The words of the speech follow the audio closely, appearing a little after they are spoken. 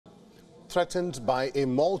Threatened by a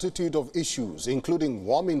multitude of issues, including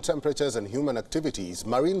warming temperatures and human activities,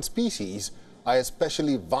 marine species are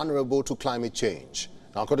especially vulnerable to climate change.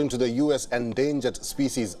 Now, according to the U.S. Endangered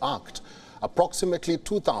Species Act, approximately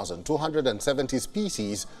 2,270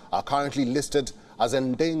 species are currently listed as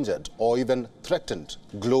endangered or even threatened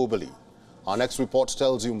globally. Our next report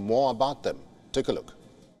tells you more about them. Take a look.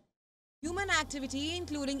 Human activity,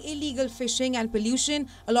 including illegal fishing and pollution,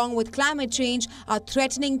 along with climate change, are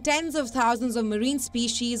threatening tens of thousands of marine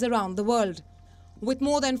species around the world. With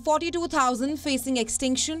more than 42,000 facing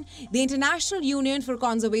extinction, the International Union for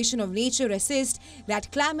Conservation of Nature assists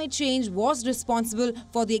that climate change was responsible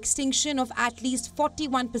for the extinction of at least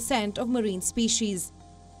 41% of marine species.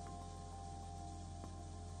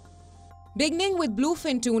 Beginning with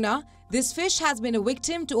bluefin tuna, this fish has been a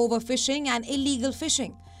victim to overfishing and illegal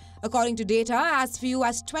fishing. According to data, as few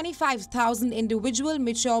as 25,000 individual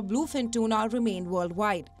mature bluefin tuna remain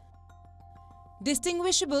worldwide.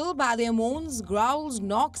 Distinguishable by their moans, growls,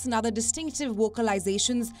 knocks and other distinctive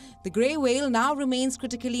vocalizations, the grey whale now remains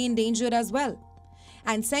critically endangered as well.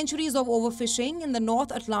 And centuries of overfishing in the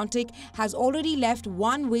North Atlantic has already left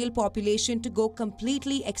one whale population to go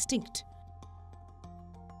completely extinct.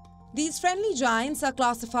 These friendly giants are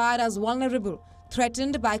classified as vulnerable.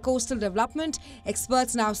 Threatened by coastal development,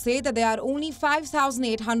 experts now say that there are only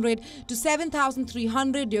 5,800 to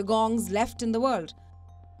 7,300 dugongs left in the world.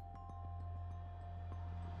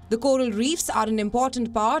 The coral reefs are an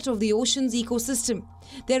important part of the ocean's ecosystem.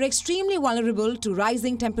 They are extremely vulnerable to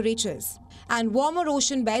rising temperatures, and warmer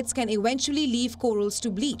ocean beds can eventually leave corals to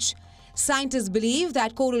bleach. Scientists believe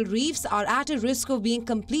that coral reefs are at a risk of being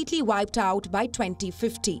completely wiped out by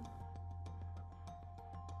 2050.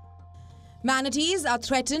 Manatees are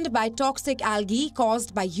threatened by toxic algae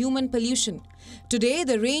caused by human pollution. Today,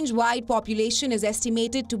 the range-wide population is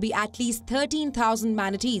estimated to be at least 13,000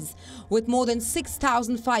 manatees, with more than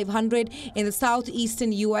 6,500 in the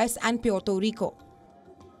southeastern US and Puerto Rico.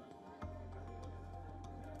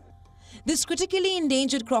 This critically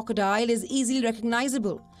endangered crocodile is easily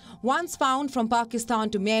recognizable. Once found from Pakistan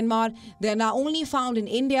to Myanmar, they are now only found in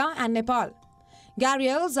India and Nepal.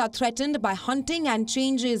 Gharials are threatened by hunting and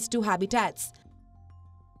changes to habitats.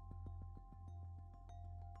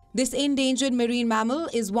 This endangered marine mammal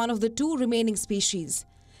is one of the two remaining species.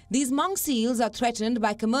 These monk seals are threatened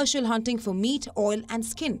by commercial hunting for meat, oil and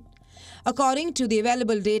skin. According to the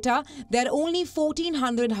available data, there are only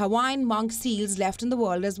 1,400 Hawaiian monk seals left in the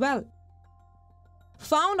world as well.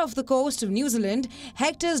 Found off the coast of New Zealand,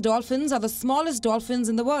 Hector's dolphins are the smallest dolphins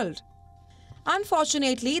in the world.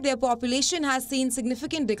 Unfortunately, their population has seen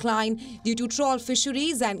significant decline due to trawl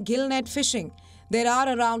fisheries and gillnet fishing. There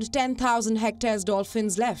are around 10,000 Hector's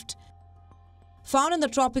dolphins left. Found in the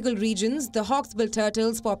tropical regions, the hawksbill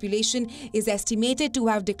turtle's population is estimated to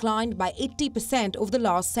have declined by 80% over the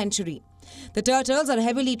last century. The turtles are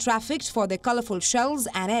heavily trafficked for their colorful shells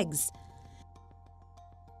and eggs.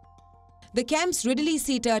 The Kemp's Ridley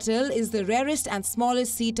sea turtle is the rarest and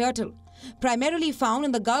smallest sea turtle. Primarily found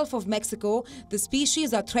in the Gulf of Mexico, the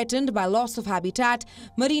species are threatened by loss of habitat,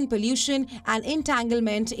 marine pollution and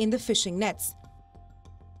entanglement in the fishing nets.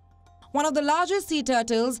 One of the largest sea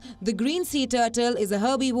turtles, the green sea turtle, is a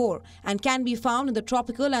herbivore and can be found in the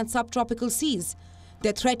tropical and subtropical seas.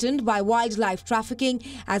 They're threatened by wildlife trafficking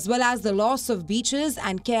as well as the loss of beaches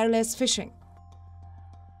and careless fishing.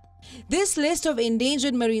 This list of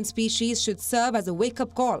endangered marine species should serve as a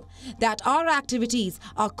wake-up call that our activities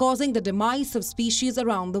are causing the demise of species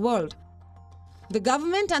around the world. The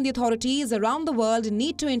government and the authorities around the world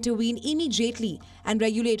need to intervene immediately and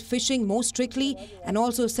regulate fishing more strictly and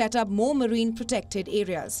also set up more marine protected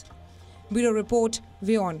areas. Bureau Report,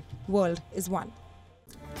 WION World is One.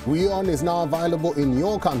 WION is now available in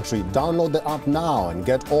your country. Download the app now and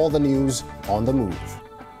get all the news on the move.